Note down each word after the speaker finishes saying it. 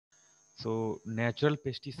So natural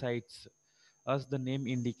pesticides, as the name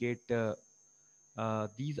indicate,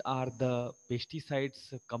 these are the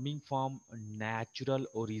pesticides coming from natural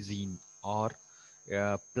origin or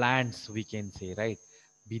plants, we can say, right?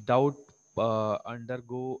 Without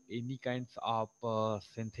undergo any kinds of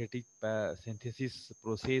synthetic synthesis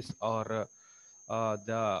process or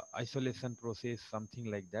the isolation process, something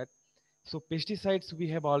like that. So pesticides, we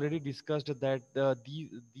have already discussed that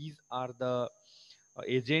these are the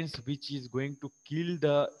agents which is going to kill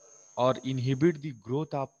the or inhibit the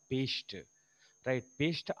growth of pest, right?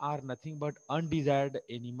 Pests are nothing but undesired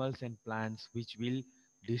animals and plants which will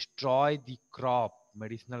destroy the crop,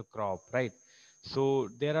 medicinal crop, right? So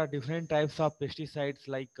there are different types of pesticides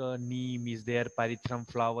like neem is there, pyrethrum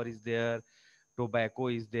flower is there, tobacco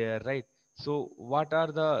is there, right? So what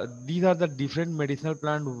are these are the different medicinal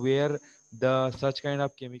plant where the such kind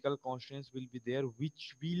of chemical constants will be there,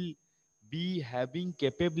 which will be having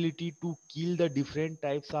capability to kill the different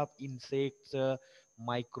types of insects,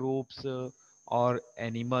 microbes, or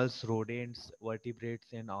animals, rodents, vertebrates,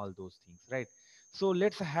 and all those things, right? So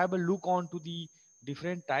let's have a look on to the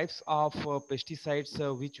different types of pesticides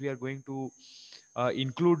which we are going to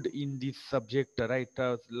include in this subject, right?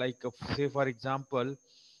 Like say for example,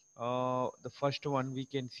 the first one we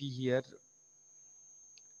can see here,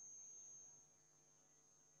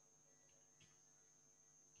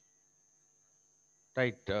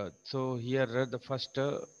 right? So here the first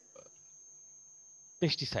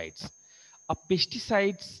pesticides. A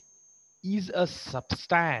pesticides is a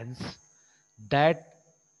substance that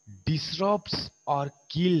disrupts or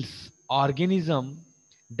kills organism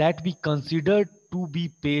that we consider to be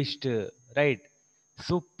pest, right?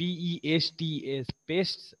 So pest is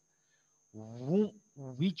pests.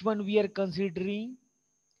 Which one we are considering?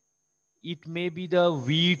 It may be the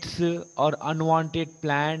weeds or unwanted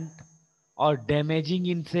plant or damaging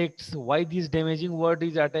insects. Why this damaging word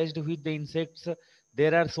is attached with the insects?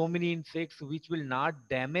 There are so many insects which will not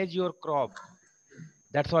damage your crop.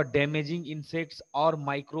 That's what damaging insects or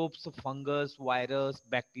microbes, fungus, virus,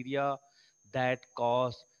 bacteria that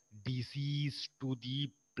cause disease to the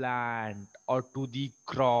plant or to the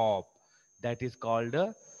crop. That is called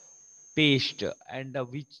a pest, and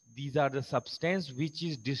which these are the substance which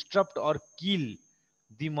is disrupt or kill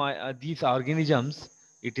these organisms.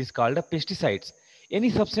 It is called a pesticides. Any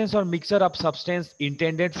substance or mixture of substance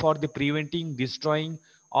intended for the preventing, destroying,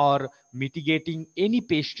 or mitigating any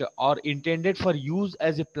pest or intended for use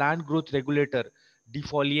as a plant growth regulator,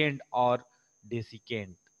 defoliant, or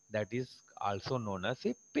desiccant, that is also known as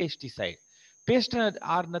a pesticide. Pests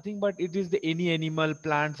are nothing but it is the any animal,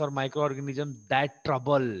 plants, or microorganisms that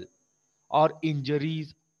trouble or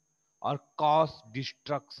injuries or cause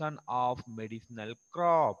destruction of medicinal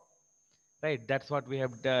crop, right? That's what we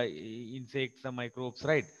have, the insects, the microbes,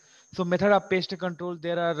 right? So method of pest control,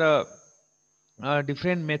 there are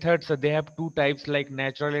different methods. They have two types like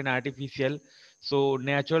natural and artificial. So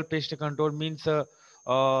natural pest control means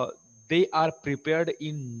uh, they are prepared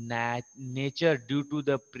in nature due to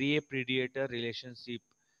the prey predator relationship,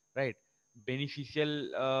 right?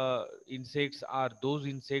 Beneficial insects are those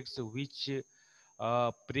insects which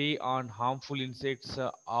prey on harmful insects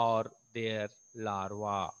or their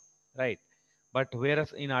larvae, right? But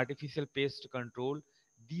whereas in artificial pest control,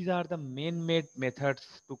 these are the man-made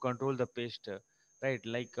methods to control the pest, right?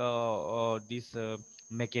 Like this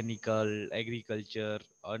mechanical, agriculture,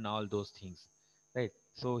 and all those things, right?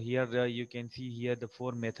 So here you can see here the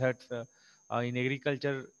four methods in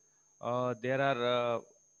agriculture. There are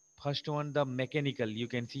first one, the mechanical. You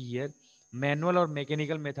can see here manual or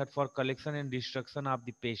mechanical method for collection and destruction of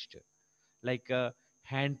the pest, like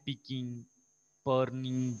hand picking,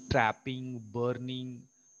 burning, trapping, burning,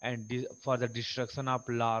 and for the destruction of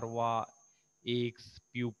larvae, eggs,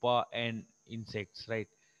 pupa, and insects, right?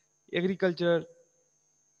 Agriculture,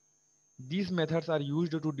 these methods are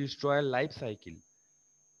used to destroy life cycle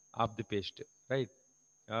of the pest, right?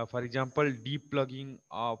 For example, deep plugging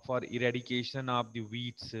for eradication of the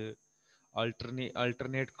weeds,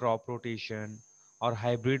 alternate crop rotation, or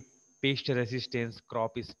hybrid pest resistance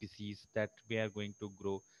crop species that we are going to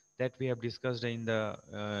grow, that we have discussed in the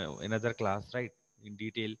another class, right? In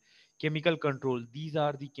detail. Chemical control, these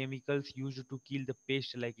are the chemicals used to kill the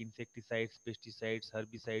pest like insecticides, pesticides,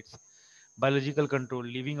 herbicides. Biological control,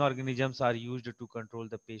 living organisms are used to control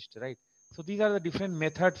the pest, right? So these are the different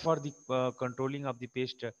methods for the controlling of the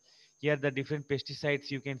pest. Here the different pesticides,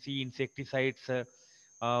 you can see insecticides,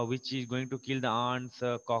 which is going to kill the ants,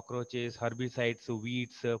 cockroaches, herbicides,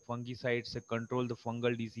 weeds, fungicides, control the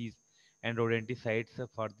fungal disease, and rodenticides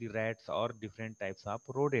for the rats or different types of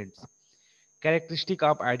rodents. Characteristic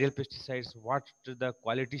of ideal pesticides, what the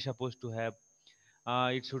quality supposed to have.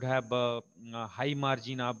 It should have a high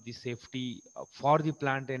margin of the safety for the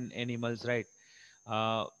plant and animals, right?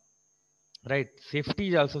 uh, right, safety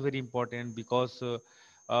is also very important because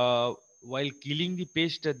while killing the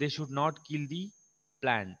pest, they should not kill the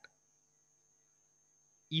plant.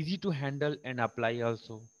 Easy to handle and apply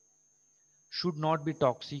also. Should not be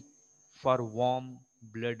toxic for warm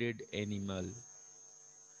blooded animal.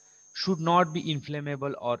 Should not be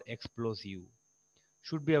inflammable or explosive.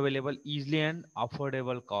 Should be available easily and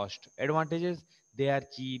affordable cost. Advantages: they are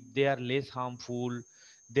cheap, they are less harmful,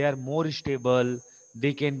 they are more stable,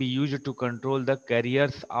 they can be used to control the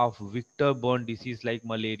carriers of vector-borne disease like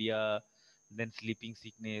malaria, then sleeping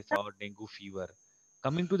sickness or dengue fever.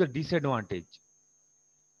 Coming to the disadvantage,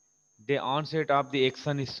 the onset of the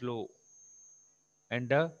action is slow and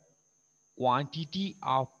the quantity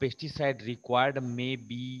of pesticide required may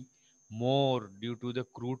be more due to the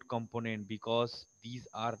crude component because these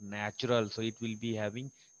are natural, so it will be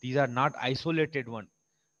having, these are not isolated one,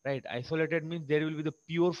 right? Isolated means there will be the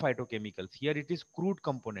pure phytochemicals. Here it is crude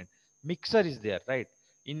component, mixer is there, right?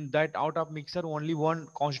 In that out of mixer only one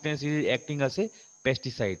constituency is acting as a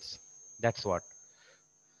pesticides. That's what.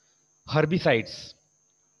 Herbicides,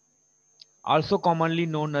 also commonly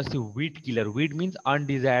known as the weed killer. Weed means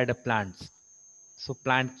undesired plants, so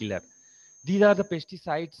plant killer. These are the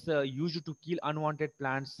pesticides used to kill unwanted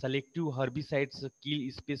plants. Selective herbicides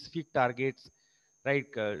kill specific targets, right?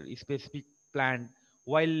 Specific plant,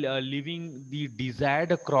 while leaving the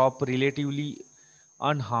desired crop relatively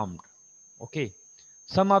unharmed. Okay.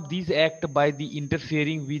 Some of these act by the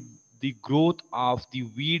interfering with the growth of the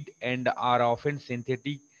weed and are often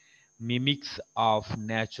synthetic mimics of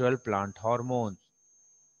natural plant hormones.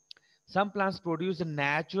 Some plants produce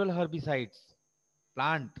natural herbicides.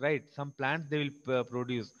 Plant, right? Some plants they will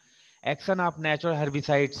produce action of natural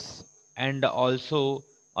herbicides and also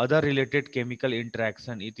other related chemical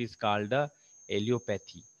interaction. It is called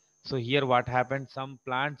allelopathy. So here what happens? Some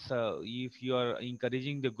plants, if you are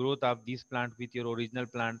encouraging the growth of this plant with your original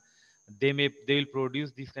plant, they will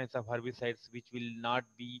produce these kinds of herbicides which will not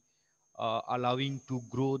be allowing to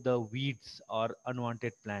grow the weeds or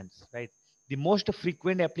unwanted plants, right? The most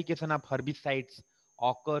frequent application of herbicides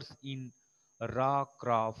occurs in raw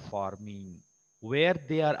crop farming, where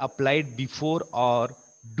they are applied before or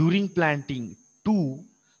during planting to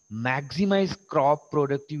maximize crop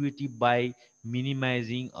productivity by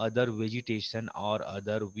minimizing other vegetation or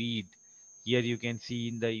other weed. Here you can see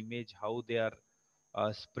in the image how they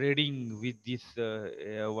are spreading with this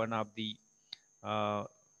one of the uh,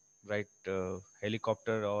 right,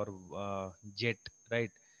 helicopter or jet,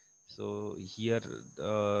 right? So here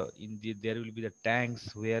in the there will be the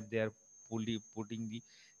tanks where they are putting the,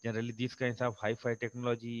 generally these kinds of hi-fi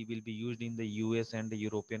technology will be used in the US and the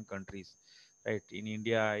European countries, right? In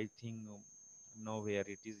India I think nowhere.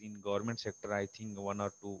 It is in government sector, I think one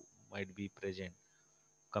or two might be present.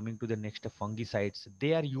 Coming to the next, fungicides,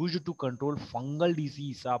 they are used to control fungal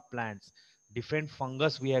disease of plants. Different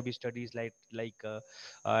fungus we have studies uh,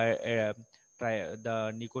 uh,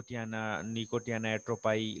 the nicotiana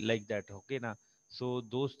atropine, like that, okay na? So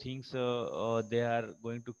those things they are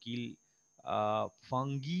going to kill.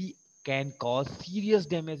 Fungi can cause serious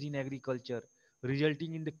damage in agriculture,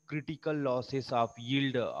 resulting in the critical losses of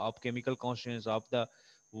yield, of chemical constituents of the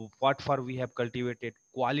what for we have cultivated,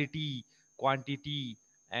 quality, quantity,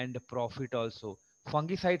 and profit also.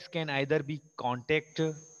 Fungicides can either be contact,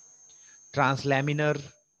 translaminar,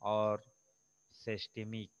 or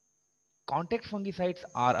systemic. Contact fungicides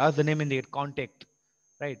are, as the name indicates, contact,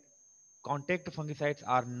 right? Contact fungicides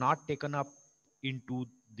are not taken up into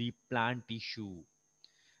the plant tissue.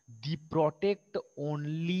 They protect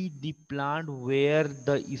only the plant where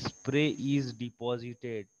the spray is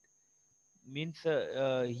deposited. Means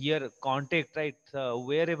here contact, right?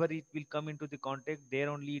 Wherever it will come into the contact, there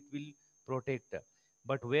only it will protect.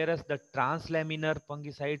 But whereas the translaminar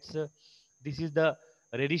fungicides, this is the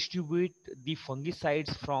redistribute the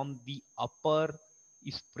fungicides from the upper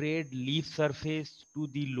sprayed leaf surface to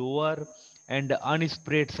the lower and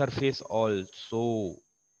unsprayed surface also.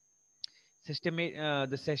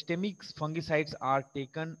 The systemic fungicides are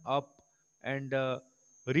taken up and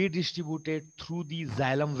redistributed through the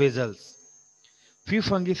xylem vessels. Few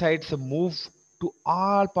fungicides move to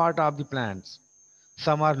all part of the plants.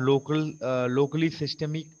 Some are locally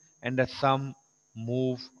systemic, and some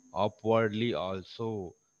move upwardly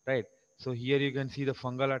also. Right. So here you can see the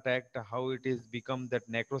fungal attack, how it is become that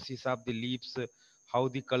necrosis of the leaves, how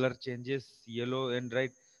the color changes yellow and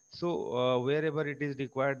right. So wherever it is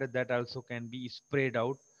required, that also can be sprayed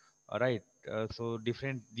out Right. So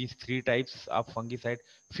different these three types of fungicide.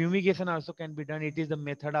 Fumigation also can be done. It is the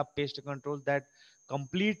method of pest control that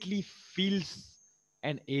completely fills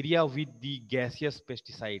an area with the gaseous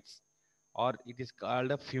pesticides, or it is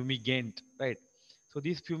called a fumigant. Right. So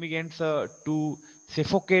these fumigants to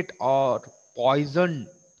suffocate or poison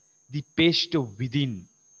the pest within.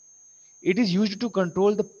 It is used to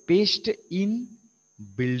control the pest in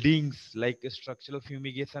buildings, like structural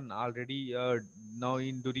fumigation. Already now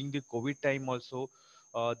in during the COVID time also,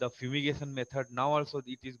 the fumigation method now also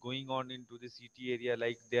it is going on into the city area.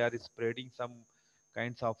 Like they are spreading some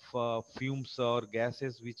kinds of fumes or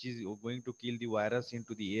gases which is going to kill the virus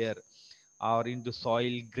into the air or in the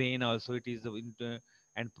soil grain also it is into,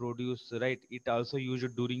 and produce, right. It also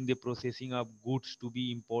used during the processing of goods to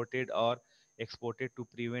be imported or exported to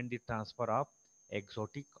prevent the transfer of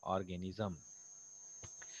exotic organism.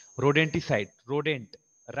 Rodenticide, rodent,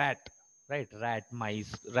 rat, right, rat,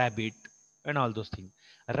 mice, rabbit, and all those things.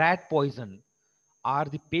 Rat poison are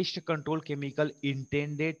the pest control chemical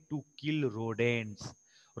intended to kill rodents.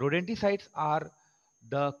 Rodenticides are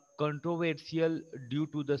the controversial due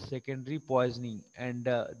to the secondary poisoning and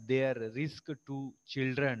their risk to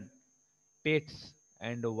children, pets,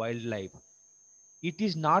 and wildlife. It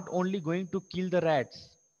is not only going to kill the rats.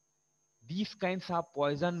 These kinds of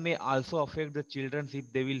poison may also affect the children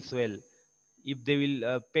if they will swell, if they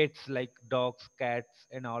will pets like dogs, cats,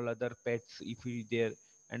 and all other pets if we there,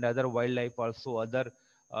 and other wildlife also, other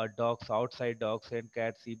dogs, outside dogs and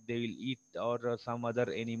cats, if they will eat, or some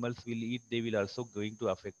other animals will eat, they will also going to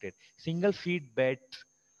affect it. Single feed bats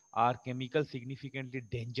are chemical significantly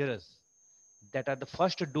dangerous, that are the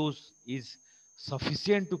first dose is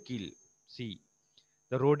sufficient to kill. See,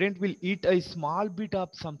 the rodent will eat a small bit of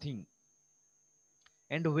something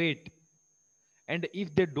and wait, and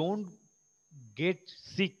if they don't get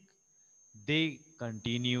sick, they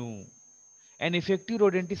continue. And effective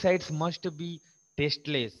rodenticides must be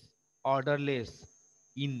tasteless, odorless,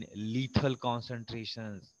 in lethal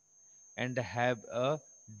concentrations, and have a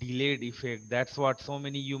delayed effect. That's what so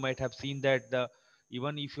many you might have seen that the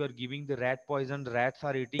even if you are giving the rat poison, rats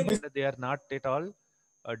are eating and they are not at all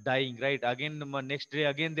dying. Right? Again, next day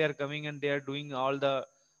again they are coming and they are doing all the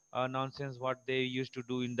nonsense what they used to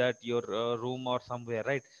do in that your room or somewhere.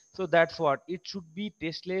 Right? So that's what it should be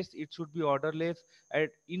tasteless. It should be odorless. At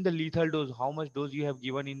in the lethal dose, how much dose you have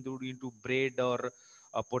given into bread or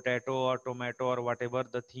a potato or tomato or whatever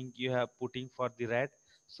the thing you have putting for the rat.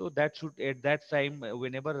 So that should at that time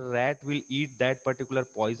whenever rat will eat that particular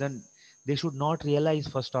poison, they should not realize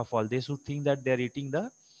first of all, they should think that they are eating the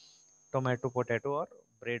tomato, potato, or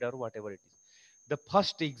bread or whatever it is. The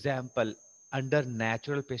first example under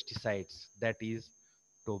natural pesticides, that is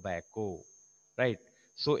tobacco, right?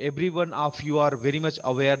 So everyone of you are very much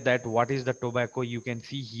aware that what is the tobacco. You can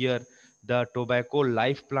see here the tobacco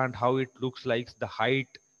life plant, how it looks like, the height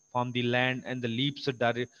from the land, and the leaves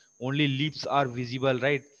only leaves are visible,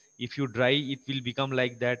 right? If you dry it will become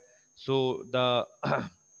like that. So the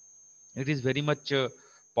it is very much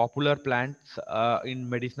popular plants in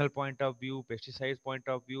medicinal point of view, pesticides point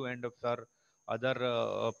of view, and for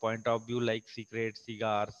other point of view like cigarettes,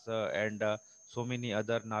 cigars, and so many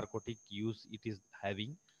other narcotic use it is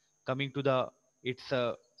having. Coming to the its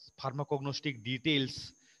pharmacognostic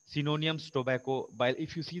details, synonyms tobacco.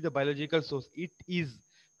 If you see the biological source, it is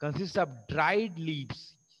consists of dried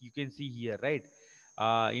leaves. You can see here, right?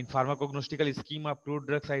 In pharmacognostical scheme of crude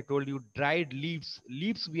drugs, I told you dried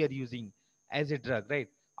leaves we are using as a drug, right?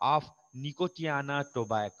 Of Nicotiana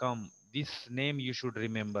tobacum. This name you should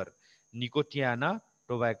remember. Nicotiana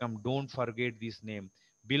tobacum. Don't forget this name.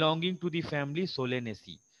 Belonging to the family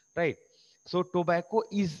Solanaceae, right? So tobacco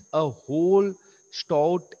is a whole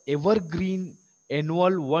stout evergreen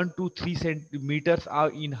annual 1 to 3 centimeters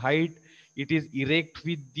in height. It is erect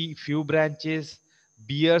with the few branches,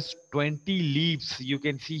 bears 20 leaves. You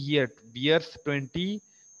can see here bears 20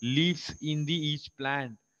 leaves in the each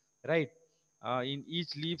plant, right? In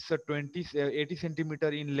each leaves 80 centimeter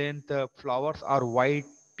in length. Flowers are white,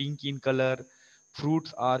 pink in color.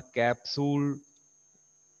 Fruits are capsule,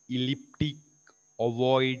 elliptic,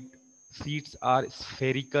 ovoid. Seeds are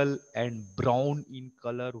spherical and brown in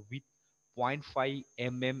color with zero point 0.5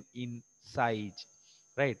 mm in size.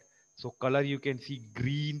 Right. So color you can see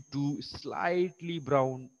green to slightly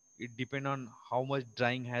brown. It depends on how much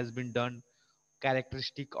drying has been done.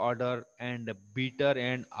 Characteristic odor and bitter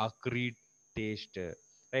and acrid taste.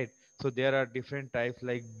 Right. So there are different types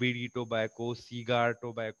like bidi tobacco, cigar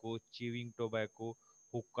tobacco, chewing tobacco,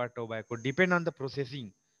 hookah tobacco. Depend on the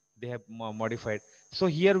processing they have modified. So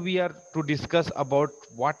here we are to discuss about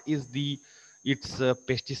what is the its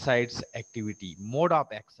pesticides activity, mode of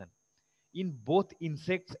action. in both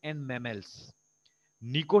insects and mammals.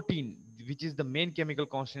 Nicotine, which is the main chemical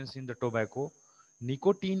constants in the tobacco,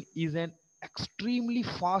 nicotine is an extremely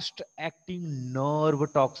fast acting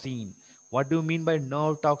nerve toxin. What do you mean by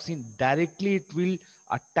nerve toxin? Directly it will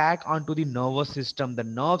attack onto the nervous system. The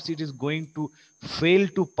nerves, it is going to fail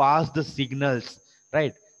to pass the signals,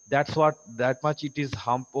 right? That's what, that much it is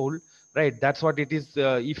harmful, right? That's what it is.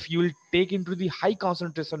 If you will take into the high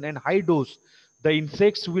concentration and high dose, the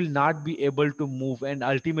insects will not be able to move and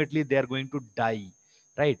ultimately they are going to die,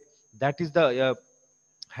 right? That is the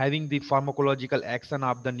having the pharmacological action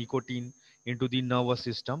of the nicotine into the nervous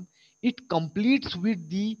system. It completes with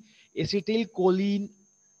the acetylcholine,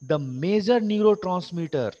 the major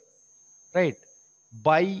neurotransmitter, right,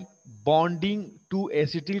 by bonding to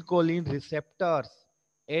acetylcholine receptors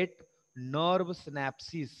at nerve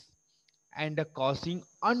synapses and causing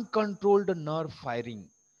uncontrolled nerve firing,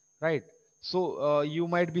 right? So you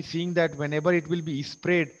might be seeing that whenever it will be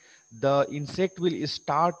sprayed, the insect will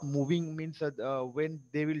start moving, means when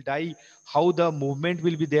they will die, how the movement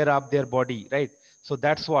will be there of their body, right? So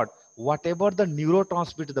that's what, whatever the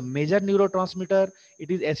neurotransmitter, the major neurotransmitter, it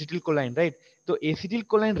is acetylcholine, right? So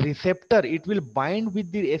acetylcholine receptor, it will bind with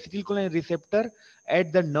the acetylcholine receptor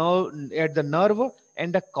at the nerve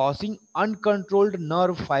and causing uncontrolled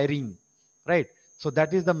nerve firing, right? So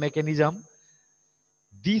that is the mechanism.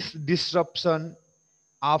 This disruption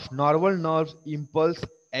of normal nerve impulse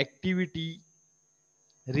activity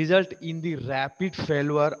result in the rapid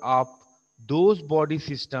failure of those body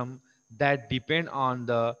system that depend on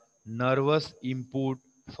the nervous input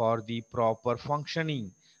for the proper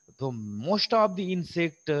functioning. So most of the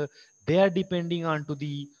insect, they are depending on to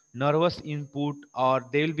the nervous input, or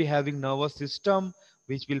they will be having nervous system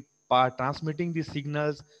which will transmitting the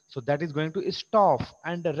signals, so that is going to stop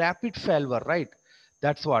and the rapid failure, right?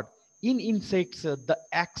 That's what, in insects, the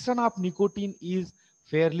action of nicotine is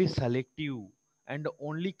fairly selective and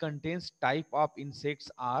only contains type of insects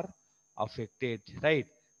are affected, right?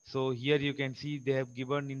 So here you can see they have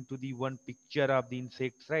given into the one picture of the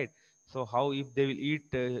insects, right? So how if they will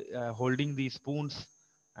eat holding the spoons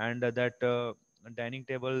and that dining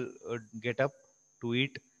table get up to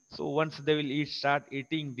eat. So once they will eat, start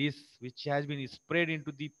eating this which has been sprayed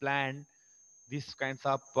into the plant, these kinds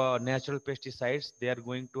of natural pesticides, they are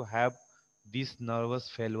going to have this nervous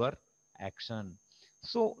failure action.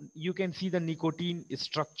 So you can see the nicotine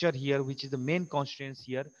structure here, which is the main constituents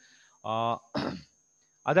here. uh,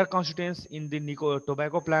 Other constituents in the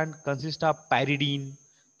tobacco plant consist of pyridine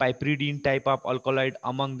type of alkaloid,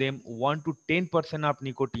 among them 1 to 10% of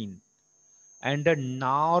nicotine, and the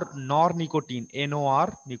nornicotine,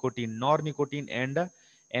 NOR nicotine, nornicotine, and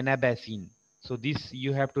anabasine. So this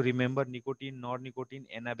you have to remember: nicotine, nornicotine,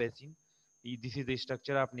 anabasine. This is the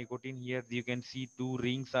structure of nicotine. Here you can see two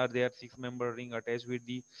rings are there, six-member ring attached with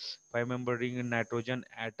the five-member ring in nitrogen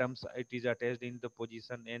atoms. It is attached in the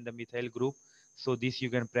position and the methyl group. So this you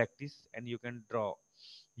can practice and you can draw.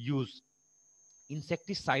 Use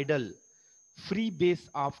insecticidal free base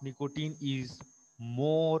of nicotine is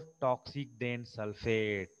more toxic than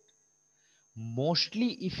sulfate,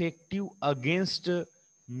 mostly effective against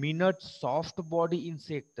minute soft body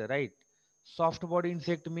insect, right? Soft body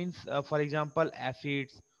insect means for example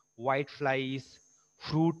aphids, white flies,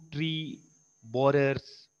 fruit tree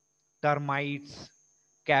borers, termites,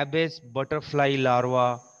 cabbage butterfly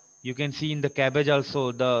larva. You can see in the cabbage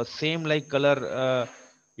also the same like color,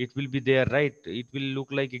 it will be there, right? It will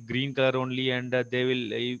look like a green color only, and they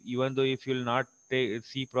will even though if you will not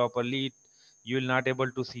see properly it, you will not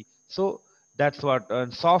able to see. So that's what,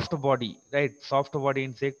 soft body, right? Soft body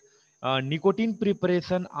insect. Nicotine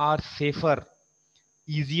preparation are safer,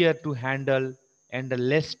 easier to handle, and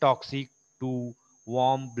less toxic to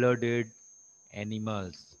warm-blooded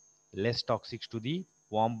animals. Less toxic to the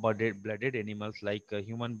warm-blooded animals, like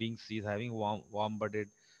human beings is having warm-blooded.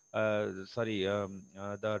 Sorry,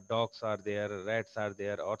 the dogs are there, rats are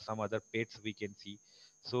there, or some other pets we can see.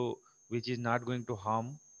 So which is not going to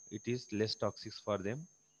harm. It is less toxic for them,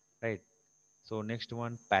 right? So next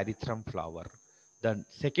one, pyrethrum flower. The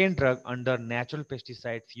second drug under natural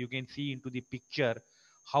pesticides. You can see into the picture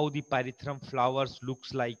how the pyrethrum flowers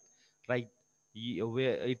looks like, right?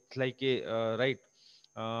 Where it's like a right.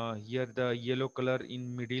 Here the yellow color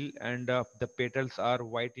in middle, and the petals are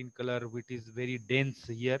white in color, which is very dense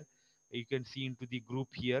here. You can see into the group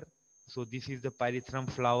here. So this is the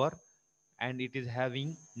pyrethrum flower, and it is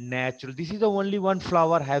having natural, this is the only one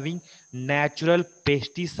flower having natural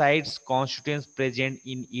pesticides constituents present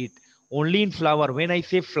in it. Only in flower, when I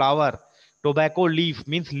say flower, tobacco leaf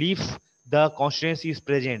means leaf, the constituents is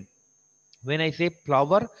present. When I say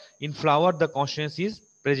flower, in flower the constituents is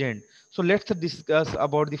present. So let's discuss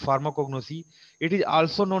about the pharmacognosy. It is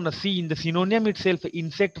also known as, see in the synonym itself,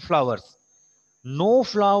 insect flowers. No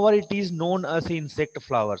flower it is known as insect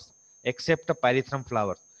flowers except a pyrethrum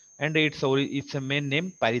flower, and it's a main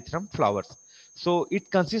name pyrethrum flowers. So it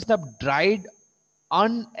consists of dried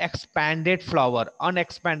unexpanded flower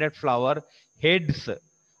heads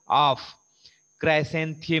of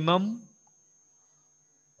chrysanthemum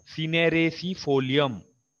cineracifolium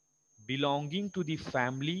belonging to the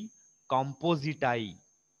family Compositae,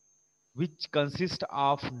 which consist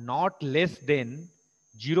of not less than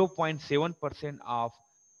 0.7% of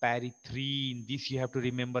pyrethrin. This you have to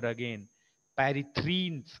remember again.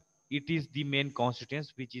 Pyrethrins, it is the main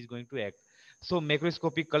constituents which is going to act. So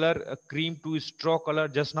macroscopic color, cream to straw color.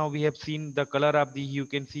 Just now we have seen the color of the, you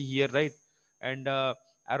can see here, right? And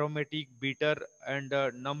aromatic, bitter, and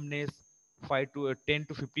numbness. 5 to 10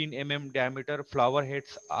 to 15 diameter. Flower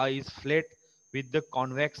heads is flat with the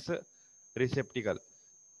convex receptacle.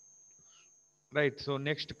 Right. So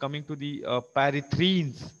next, coming to the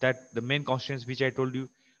pyrethrins, that the main constituents which I told you,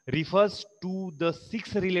 refers to the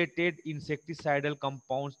six related insecticidal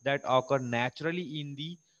compounds that occur naturally in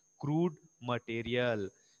the crude material.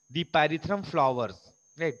 The pyrethrum flowers,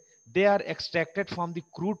 right? They are extracted from the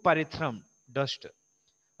crude pyrethrum dust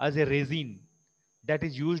as a resin that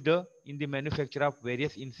is used in the manufacture of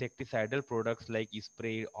various insecticidal products like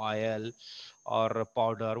spray, oil, or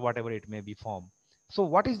powder, whatever it may be form. So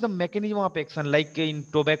what is the mechanism of action? Like in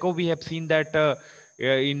tobacco, we have seen that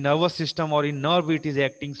in nervous system or in nerve it is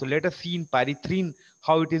acting. So let us see in pyrethrin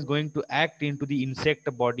how it is going to act into the insect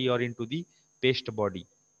body or into the pest body.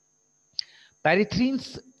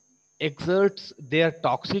 Pyrethrins exerts their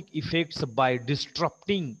toxic effects by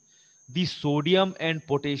disrupting the sodium and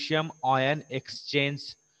potassium ion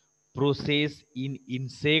exchange process in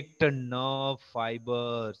insect nerve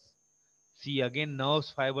fibers. See, again,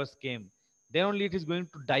 nerves fibers came. Then only it is going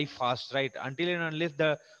to die fast, right? Until and unless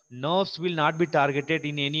the nerves will not be targeted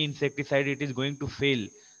in any insecticide, it is going to fail,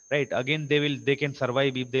 right? Again, they can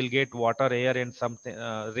survive if they'll get water, air, and something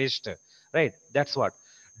rest, right? That's what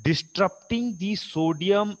disrupting the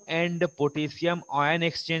sodium and potassium ion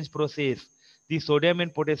exchange process. The sodium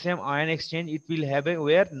and potassium ion exchange, it will have a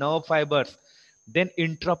where nerve fibers, then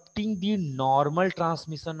interrupting the normal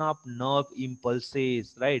transmission of nerve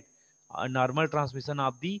impulses, right? A normal transmission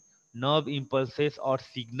of the nerve impulses or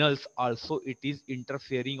signals also it is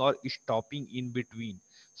interfering or stopping in between.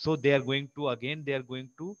 So they are going to, again they are going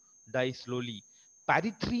to die slowly.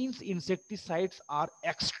 Pyrethrins insecticides are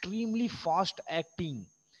extremely fast acting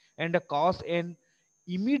and cause an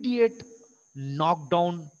immediate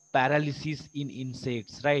knockdown paralysis in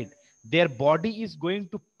insects, right? Their body is going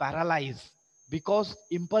to paralyze because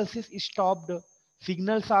impulses is stopped,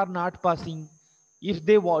 signals are not passing. If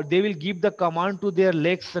they will give the command to their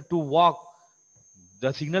legs to walk,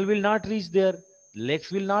 the signal will not reach there,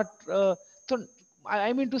 legs will not so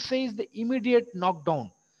I mean to say is the immediate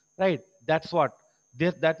knockdown, right? That's what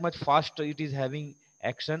that much fast it is having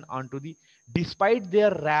action onto the, despite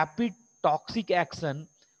their rapid toxic action.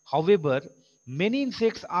 However, many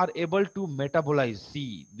insects are able to metabolize,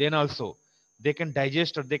 see, then also they can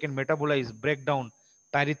digest or they can metabolize, break down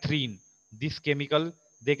pyrethrin, this chemical,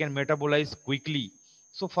 they can metabolize quickly.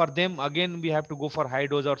 So for them, again we have to go for high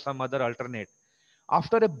dose or some other alternate.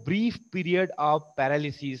 After a brief period of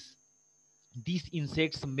paralysis, these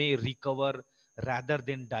insects may recover rather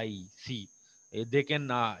than die. See, they can,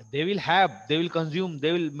 they will consume,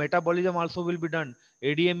 they will, metabolism also will be done,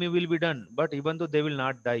 ADME will be done, but even though they will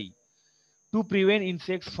not die. To prevent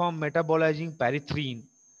insects from metabolizing pyrethrin,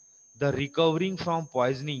 the recovering from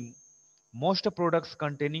poisoning, most products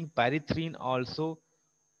containing pyrethrin also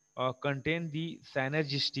contain the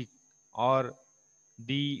synergistic or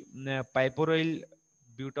the piperoyl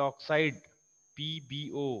butoxide,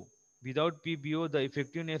 PBO. Without PBO, the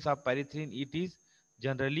effectiveness of pyrethrin it is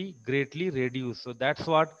generally greatly reduced. So that's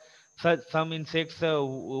what some insects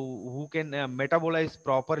who can metabolize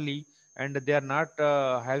properly and they are not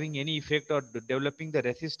having any effect or developing the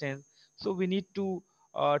resistance. So we need to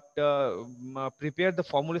prepare the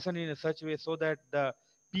formulation in such way so that the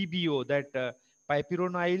PBO, that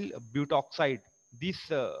pyperonil butoxide, this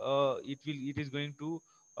it is going to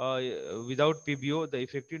without PBO, the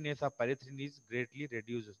effectiveness of pyrethrin is greatly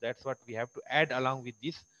reduced. That's what we have to add along with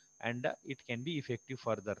this, and it can be effective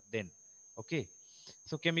further then. Okay.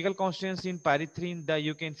 So chemical constituents in pyrethrin, the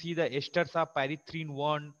you can see the esters of pyrethrin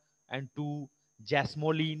 1 and 2,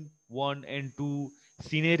 jasmolene 1 and 2,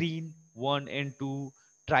 cinerine 1 and 2,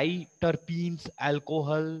 triterpenes,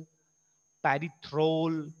 alcohol,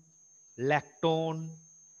 pyrethroid, lactone,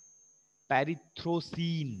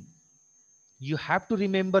 pyrethrosin, You have to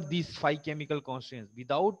remember these five chemical constants.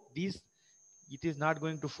 Without this, it is not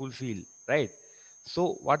going to fulfill, right?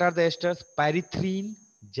 So what are the esters? Pyrethrin,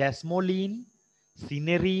 jasmoline,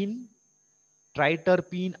 cynerine,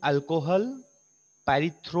 triterpene alcohol,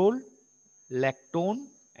 pyrethol, lactone,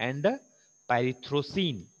 and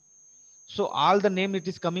pyrethrosin. So all the name, it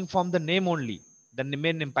is coming from the name only, the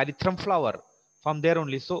main name pyrethrum flower, from there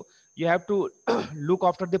only. So you have to look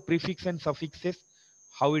after the prefix and suffixes,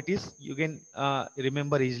 how it is, you can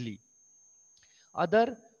remember easily.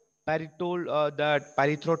 Other pyritol, that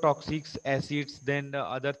pyretrotoxic acids, then the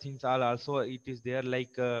other things are also it is there,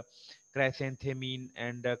 like chrysanthemine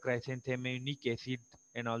and chrysantheminic acid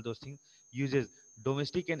and all those things. Uses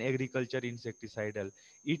domestic and agriculture insecticidal.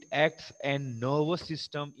 It acts and nervous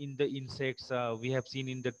system in the insects, we have seen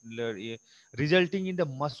in the resulting in the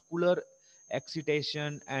muscular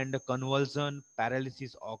excitation and convulsion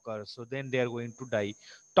paralysis occurs, so then they are going to die.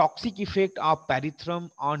 Toxic effect of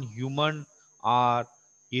pyrethrum on human or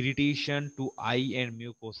irritation to eye and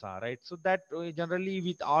mucosa, right? So that generally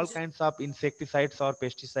with all kinds of insecticides or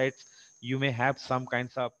pesticides, you may have some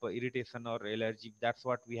kinds of irritation or allergy. That's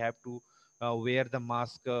what we have to wear the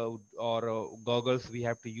mask, or goggles we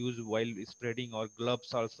have to use while spreading, or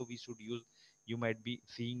gloves also we should use. You might be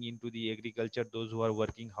seeing into the agriculture, those who are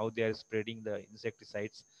working, how they are spreading the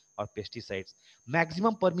insecticides or pesticides.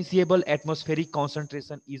 Maximum permissible atmospheric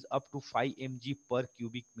concentration is up to 5 mg per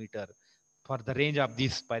cubic meter for the range of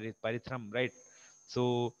this pyrethrum, right?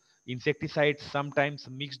 So insecticides sometimes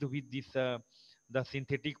mixed with this the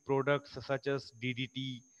synthetic products such as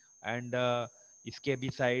DDT and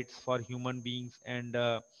scabicides for human beings, and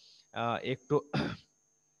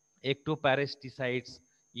ectoparasticides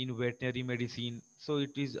in veterinary medicine. So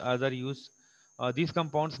it is other use. These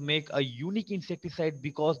compounds make a unique insecticide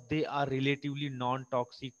because they are relatively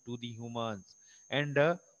non-toxic to the humans,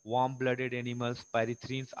 and warm-blooded animals.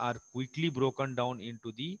 Pyrethrins are quickly broken down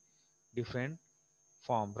into the different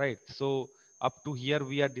form, right? So up to here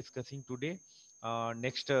we are discussing today.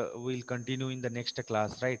 Next we'll continue in the next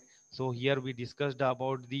class, right? So here we discussed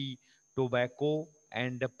about the tobacco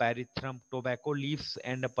and the pyrethrum, tobacco leaves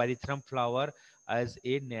and the pyrethrum flower as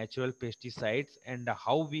a natural pesticides, and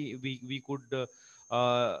how we could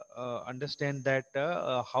understand that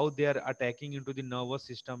how they are attacking into the nervous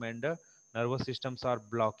system, and nervous systems are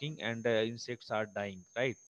blocking, and insects are dying, right?